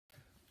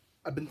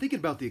I've been thinking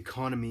about the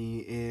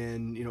economy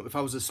and, if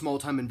I was a small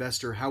time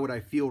investor, how would I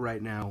feel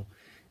right now?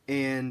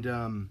 And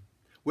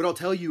what I'll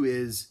tell you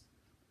is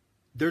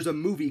there's a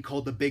movie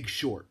called The Big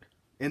Short,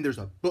 and there's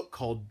a book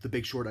called The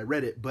Big Short. I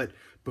read it, but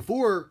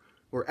before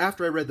or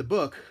after I read the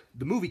book,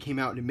 the movie came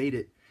out and it made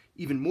it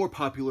even more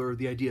popular,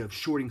 the idea of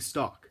shorting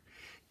stock.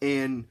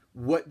 And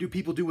what do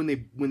people do when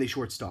they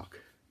short stock?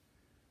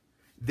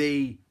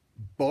 They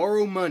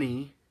borrow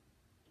money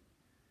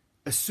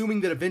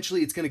assuming that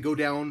eventually it's going to go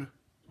down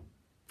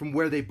from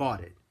where they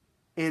bought it.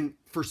 And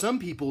for some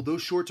people,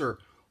 those shorts are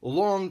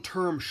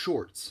long-term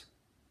shorts.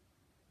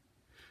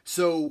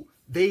 So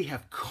they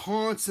have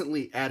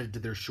constantly added to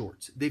their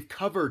shorts. They've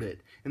covered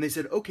it. And they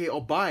said, okay, I'll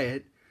buy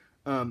it.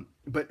 So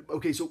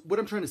what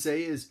I'm trying to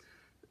say is,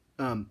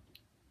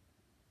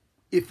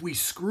 if we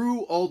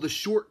screw all the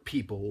short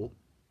people,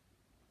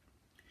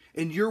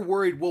 and you're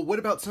worried, well, what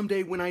about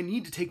someday when I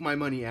need to take my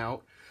money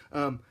out?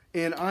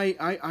 And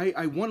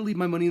I want to leave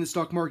my money in the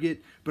stock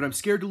market, but I'm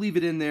scared to leave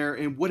it in there.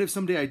 And what if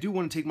someday I do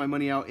want to take my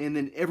money out and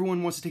then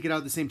everyone wants to take it out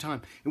at the same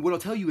time? And what I'll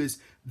tell you is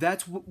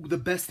that's the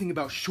best thing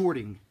about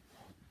shorting,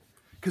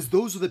 because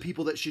those are the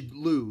people that should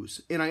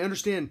lose. And I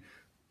understand.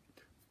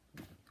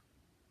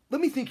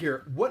 Let me think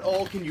here. What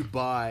all can you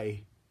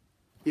buy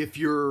if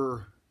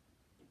you're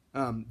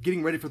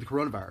getting ready for the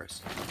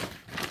coronavirus?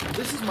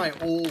 This is my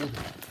old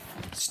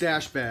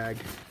stash bag.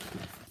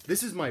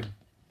 This is my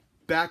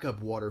backup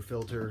water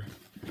filter.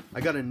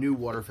 I got a new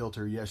water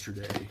filter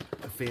yesterday,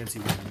 a fancy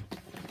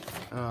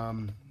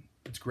one.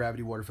 It's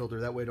gravity water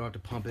filter. That way I don't have to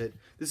pump it.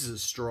 This is a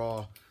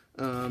straw.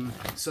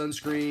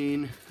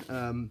 Sunscreen.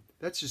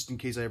 That's just in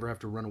case I ever have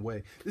to run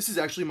away. This is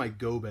actually my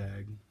go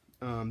bag.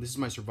 This is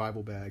my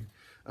survival bag.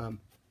 I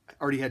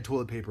already had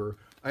toilet paper.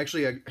 I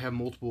have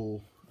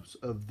multiple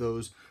of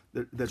those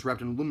that's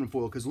wrapped in aluminum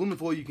foil, because aluminum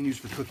foil you can use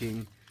for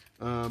cooking.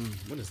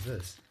 What is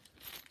this?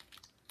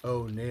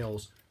 Oh,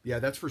 nails. Yeah,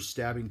 that's for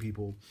stabbing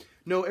people.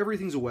 No,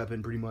 everything's a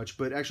weapon pretty much,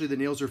 but actually the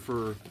nails are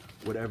for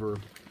whatever.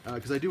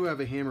 Because I do have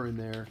a hammer in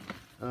there.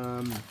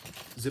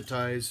 Zip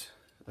ties,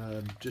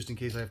 just in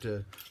case I have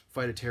to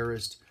fight a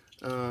terrorist.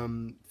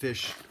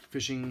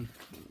 Fishing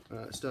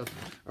stuff.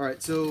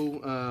 Alright,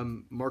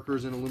 so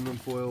markers in aluminum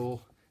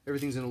foil.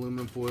 Everything's in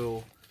aluminum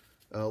foil.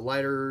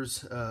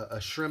 Lighters, a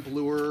shrimp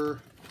lure.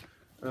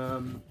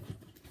 I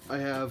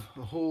have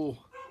a whole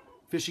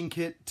fishing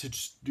kit to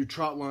just do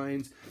trot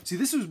lines. See,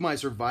 this is my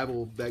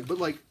survival bag, but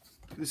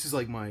this is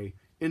like my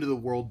end of the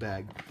world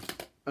bag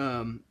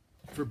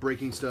for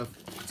breaking stuff.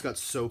 It's got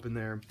soap in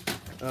there.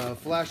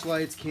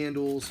 Flashlights,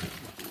 candles,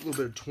 a little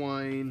bit of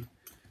twine.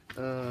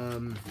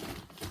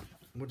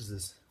 What is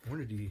this? I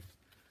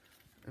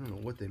don't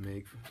know what they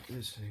make.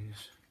 This thing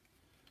is...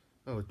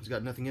 Oh, it's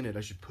got nothing in it.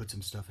 I should put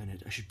some stuff in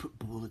it. I should put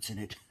bullets in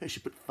it. I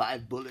should put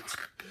 5 bullets.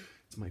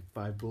 It's my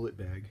 5-bullet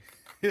bag.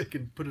 I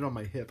can put it on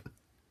my hip.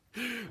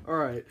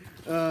 Alright,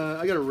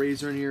 I got a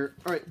razor in here.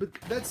 Alright, but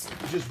that's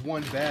just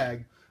one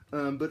bag.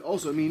 But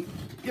also, I mean,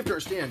 you have to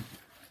understand,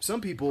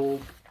 some people,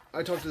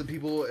 I talked to the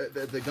people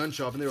at the gun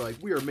shop, and they were like,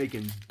 we are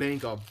making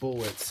bank off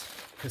bullets.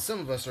 Because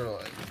some of us are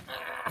like,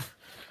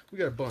 we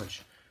got a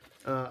bunch.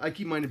 I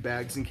keep mine in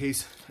bags in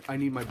case I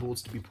need my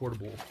bullets to be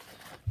portable.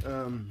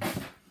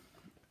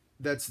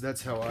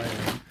 That's how I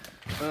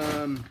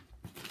am.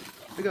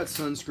 I got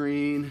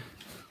sunscreen.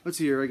 Let's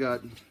see here,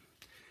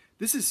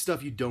 this is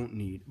stuff you don't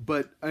need,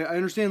 but I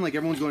understand,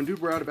 everyone's going, dude,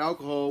 we're out of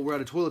alcohol, we're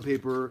out of toilet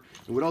paper,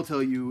 and what I'll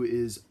tell you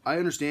is, I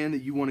understand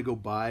that you want to go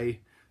buy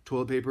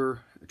toilet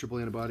paper, a triple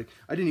antibiotic.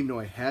 I didn't even know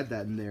I had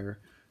that in there.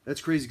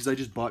 That's crazy, because I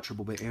just bought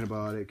triple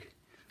antibiotic.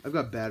 I've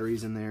got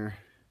batteries in there.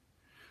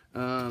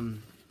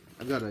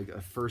 I've got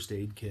a first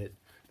aid kit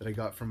that I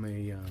got from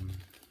a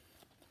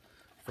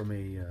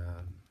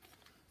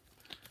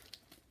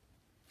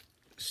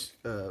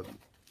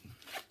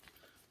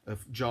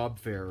job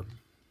fair.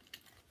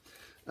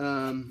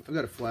 I've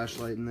got a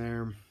flashlight in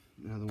there.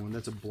 Another one.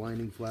 That's a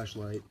blinding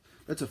flashlight.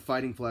 That's a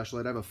fighting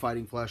flashlight. I have a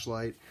fighting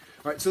flashlight.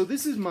 All right, so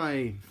this is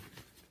my...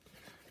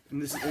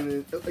 but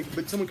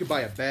someone could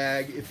buy a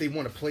bag if they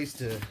want a place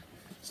to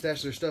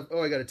stash their stuff.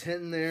 Oh, I got a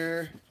tent in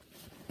there.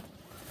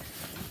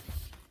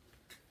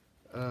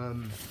 I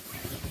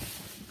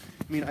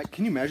mean,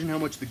 can you imagine how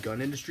much the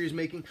gun industry is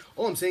making?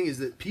 All I'm saying is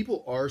that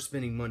people are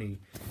spending money,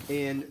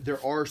 and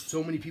there are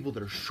so many people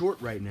that are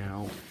short right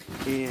now,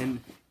 and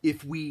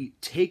if we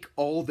take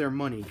all their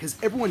money, because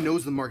everyone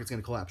knows the market's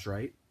going to collapse,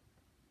 right?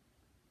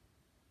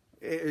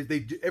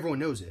 Everyone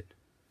knows it,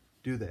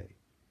 do they?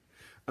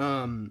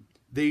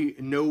 They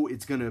know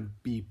it's going to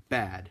be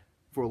bad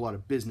for a lot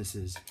of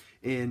businesses,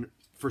 and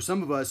for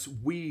some of us,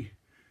 we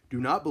do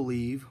not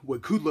believe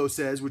what Kudlow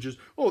says, which is,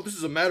 oh, this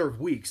is a matter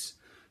of weeks.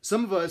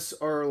 Some of us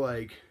are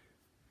like,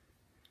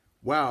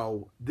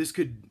 wow, this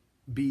could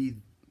be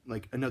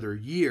like another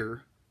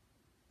year.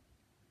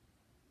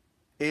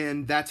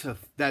 And that's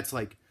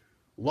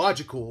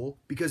logical,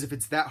 because if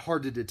it's that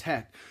hard to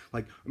detect,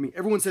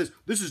 everyone says,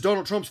 this is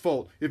Donald Trump's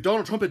fault. If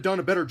Donald Trump had done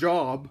a better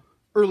job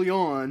early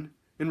on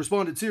and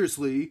responded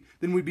seriously,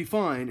 then we'd be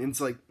fine. And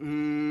it's like,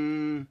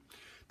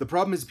 The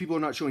problem is people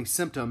are not showing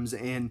symptoms,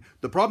 and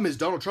the problem is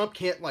Donald Trump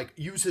can't like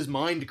use his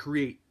mind to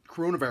create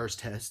coronavirus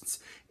tests,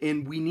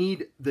 and we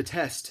need the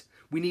test.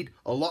 We need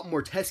a lot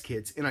more test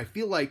kits, and I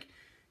feel like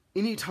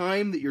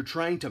anytime that you're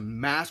trying to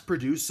mass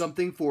produce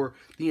something for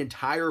the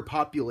entire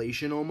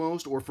population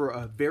almost, or for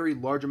a very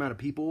large amount of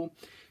people,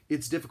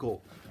 it's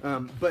difficult.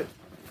 But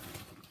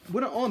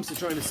all I'm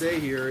trying to say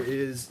here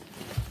is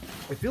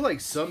I feel like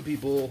some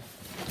people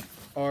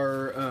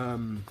are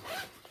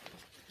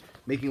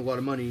making a lot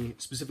of money,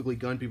 specifically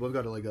gun people. I've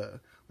got like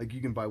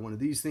you can buy one of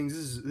these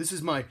things. This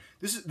is my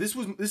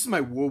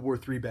World War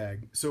III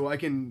bag, so I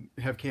can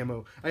have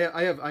camo.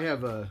 I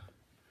have a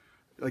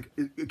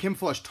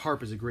camouflage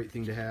tarp is a great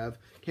thing to have.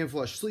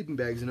 Camouflage sleeping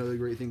bag is another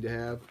great thing to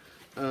have.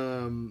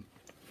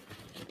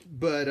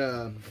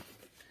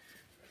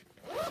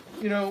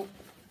 You know,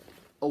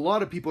 a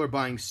lot of people are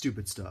buying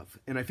stupid stuff,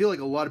 and I feel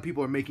like a lot of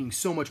people are making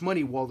so much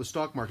money while the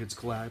stock market's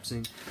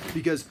collapsing,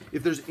 because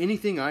if there's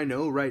anything I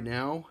know right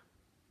now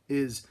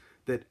is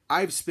that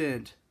I've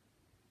spent,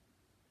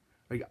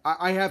 like,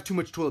 I have too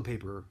much toilet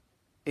paper,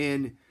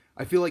 and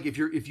I feel like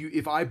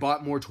if I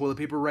bought more toilet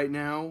paper right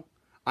now,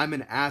 I'm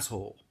an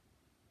asshole.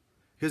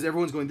 Because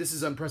everyone's going, this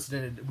is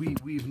unprecedented. We're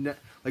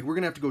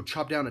gonna have to go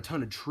chop down a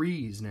ton of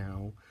trees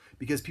now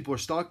because people are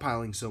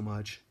stockpiling so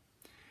much.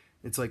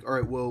 It's like, all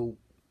right, well,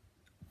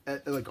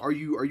 like, are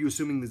you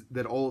assuming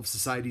that all of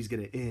society is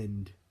gonna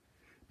end?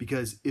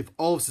 Because if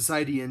all of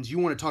society ends, you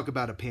want to talk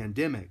about a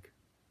pandemic.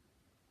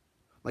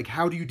 Like,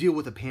 how do you deal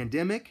with a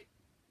pandemic?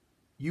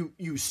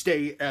 You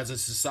stay as a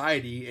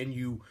society and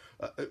you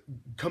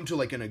come to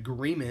like an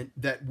agreement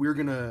that we're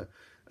gonna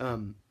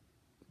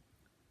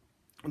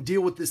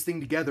deal with this thing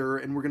together,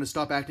 and we're going to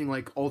stop acting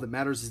like all that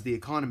matters is the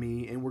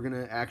economy, and we're going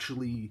to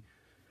actually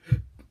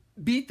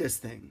beat this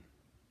thing.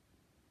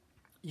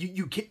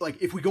 You can't,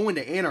 like, if we go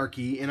into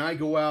anarchy and I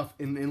go out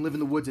and live in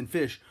the woods and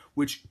fish,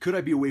 which, could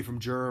I be away from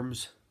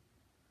germs?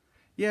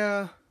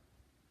 Yeah.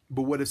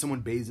 But what if someone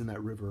bathes in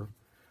that river?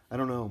 I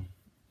don't know.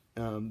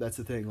 That's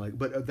the thing. Like,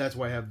 but that's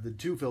why I have the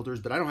 2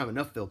 filters, but I don't have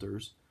enough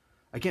filters.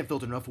 I can't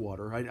filter enough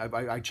water.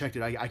 I checked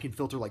it. I can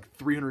filter like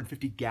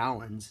 350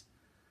 gallons.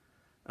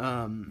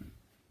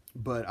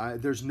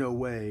 But there's no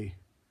way.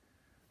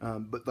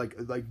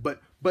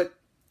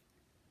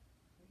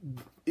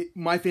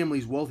 My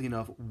family's wealthy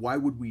enough. Why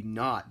would we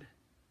not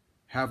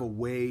have a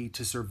way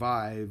to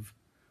survive,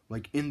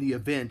 like, in the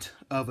event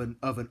of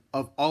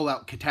all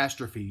out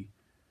catastrophe?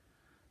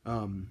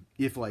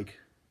 If, like,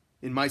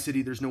 in my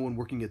city, there's no one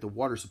working at the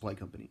water supply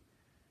company,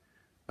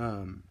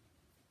 or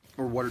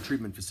water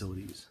treatment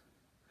facilities.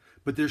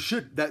 But there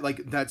should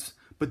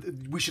But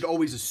we should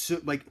always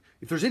assume, like,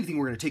 if there's anything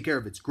we're going to take care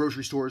of, it's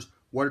grocery stores,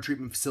 water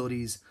treatment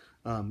facilities,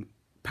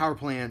 power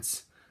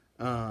plants,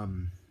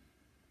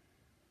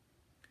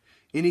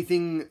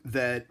 anything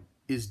that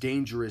is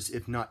dangerous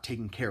if not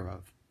taken care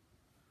of.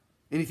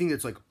 Anything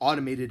that's like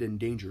automated and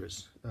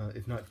dangerous,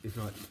 that's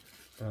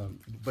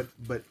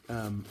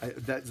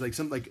like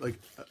some like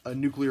a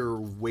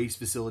nuclear waste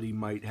facility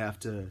might have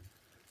to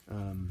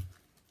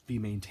be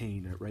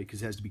maintained, right?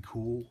 Because it has to be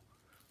cooled.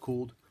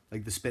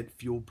 Like the spent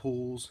fuel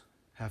pools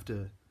have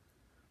to.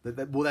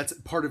 Well, that's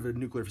part of a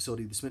nuclear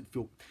facility. The spent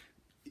fuel,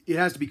 it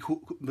has to be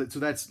cool. So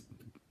that's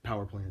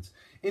power plants.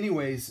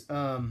 Anyways,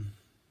 I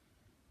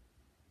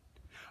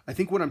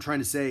think what I'm trying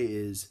to say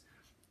is,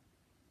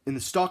 in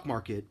the stock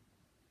market,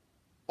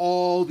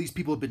 all these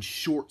people have been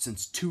short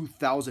since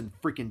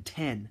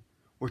 2010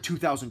 or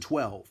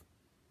 2012.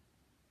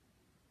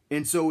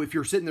 And so if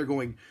you're sitting there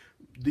going,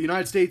 the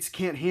United States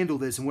can't handle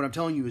this, and what I'm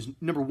telling you is,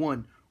 number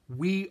one,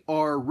 we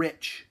are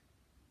rich.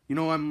 You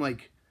know, I'm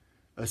like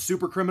a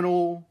super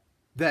criminal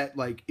that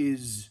like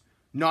is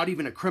not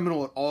even a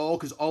criminal at all,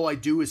 because all I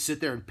do is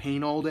sit there and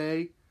paint all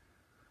day.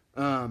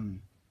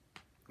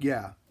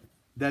 Yeah,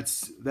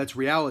 that's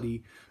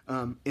reality.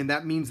 And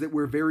that means that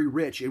we're very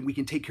rich and we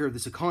can take care of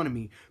this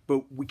economy,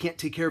 but we can't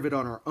take care of it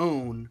on our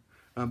own.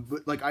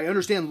 But like, I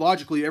understand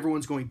logically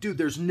everyone's going, dude,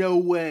 there's no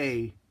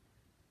way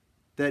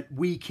that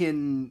we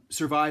can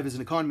survive as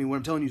an economy. What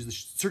I'm telling you is the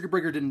circuit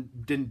breaker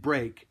didn't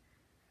break.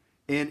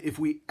 And if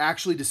we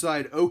actually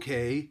decide,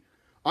 okay,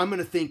 I'm going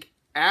to think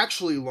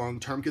actually long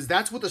term, because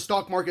that's what the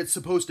stock market's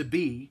supposed to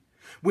be.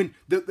 When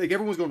like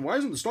everyone's going, why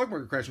isn't the stock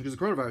market crashing because of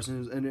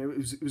coronavirus? And it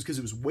was because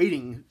it was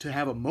waiting to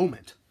have a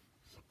moment.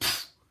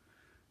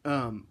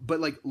 But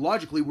like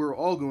logically, we're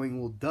all going,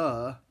 well,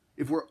 duh.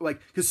 If we're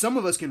like, because some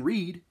of us can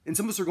read, and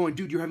some of us are going,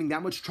 dude, you're having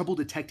that much trouble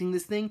detecting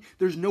this thing.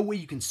 There's no way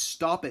you can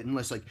stop it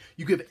unless like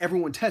you give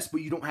everyone tests,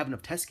 but you don't have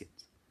enough test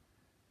kits.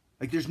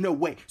 Like, there's no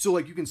way. So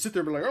like you can sit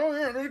there and be like, oh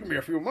yeah, there's gonna be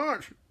a few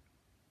months.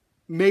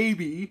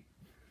 Maybe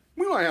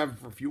we might have it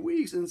for a few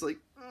weeks, and it's like,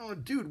 oh,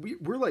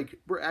 dude,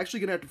 we're actually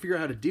gonna have to figure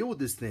out how to deal with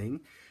this thing.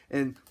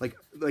 And like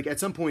at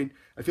some point,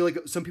 I feel like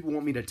some people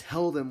want me to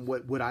tell them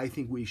what I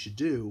think we should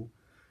do,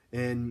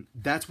 and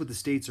that's what the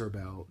states are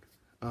about.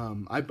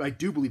 I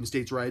do believe in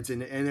states' rights,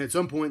 and at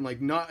some point,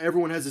 like, not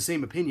everyone has the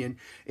same opinion.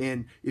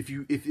 And if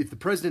the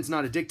president's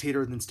not a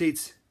dictator, then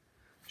states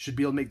should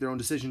be able to make their own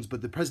decisions.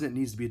 But the president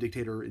needs to be a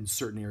dictator in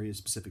certain areas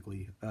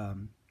specifically,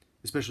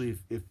 especially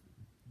if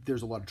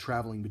there's a lot of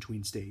traveling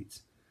between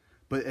states.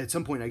 But at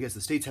some point, I guess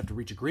the states have to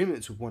reach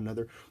agreements with one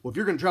another. Well, if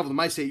you're going to travel to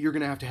my state, you're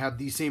going to have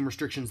these same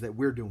restrictions that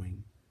we're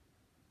doing.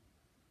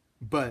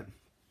 But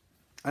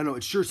I don't know.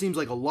 It sure seems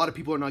like a lot of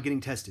people are not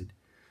getting tested.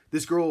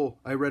 This girl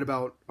I read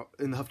about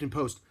in the Huffington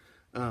Post,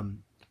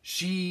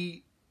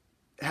 she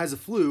has a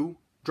flu,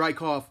 dry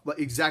cough,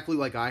 exactly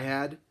like I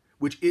had.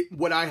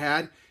 What I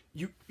had,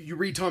 you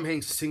read Tom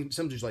Hanks,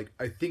 something's like,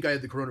 I think I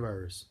had the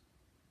coronavirus.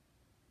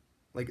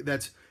 Like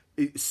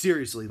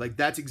seriously, like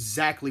that's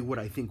exactly what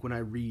I think when I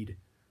read.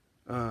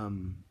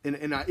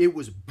 It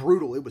was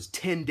brutal. It was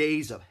 10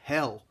 days of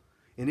hell,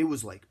 and it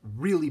was like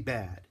really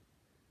bad.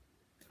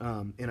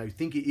 And I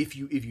think if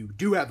you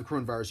do have the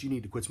coronavirus, you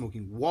need to quit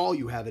smoking while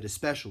you have it,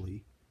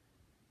 especially.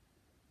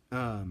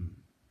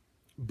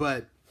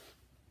 But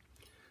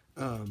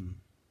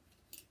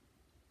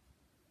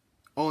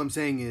all I'm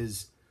saying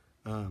is,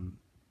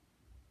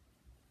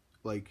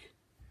 like,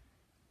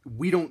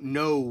 we don't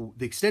know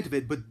the extent of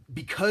it, but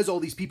because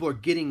all these people are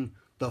getting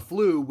the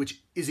flu,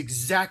 which is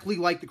exactly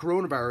like the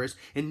coronavirus,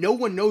 and no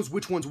one knows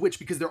which one's which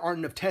because there aren't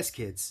enough test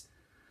kits,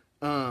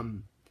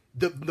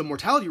 the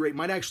mortality rate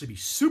might actually be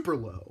super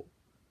low.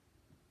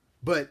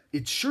 But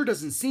it sure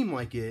doesn't seem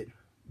like it.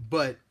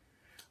 But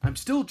I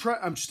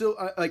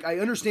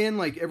understand,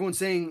 like, everyone's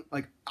saying,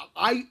 like,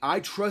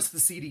 I trust the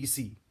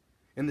CDC.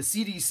 And the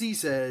CDC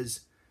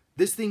says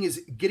this thing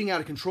is getting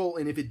out of control,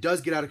 and if it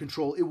does get out of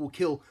control, it will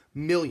kill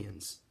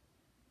millions.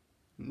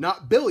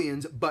 Not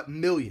billions, but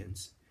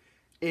millions.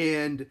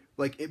 And,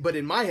 like, but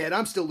in my head,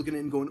 I'm still looking at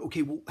it and going,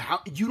 okay, well, how,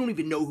 you don't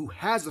even know who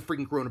has the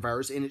freaking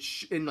coronavirus,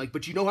 and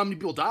but you know how many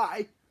people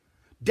die.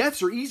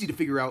 Deaths are easy to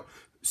figure out.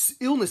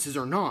 Illnesses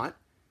are not.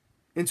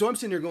 And so I'm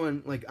sitting there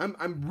going, like,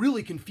 I'm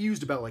really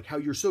confused about, like, how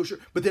you're so sure.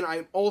 But then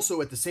I'm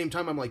also, at the same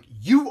time, I'm like,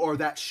 you are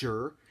that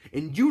sure,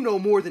 and you know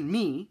more than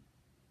me,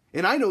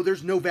 and I know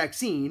there's no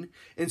vaccine,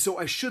 and so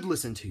I should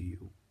listen to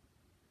you.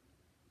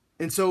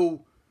 And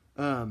so,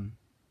 I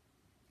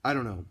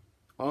don't know.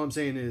 All I'm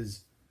saying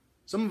is,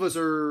 some of us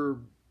are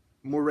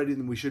more ready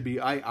than we should be.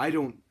 I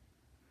don't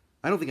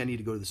think I need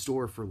to go to the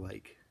store for,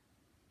 like,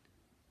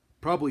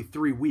 probably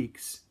 3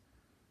 weeks.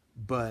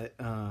 But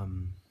I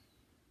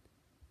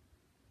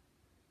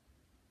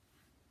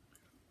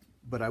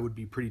would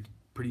be pretty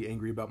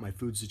angry about my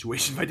food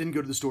situation if I didn't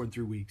go to the store in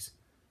 3 weeks.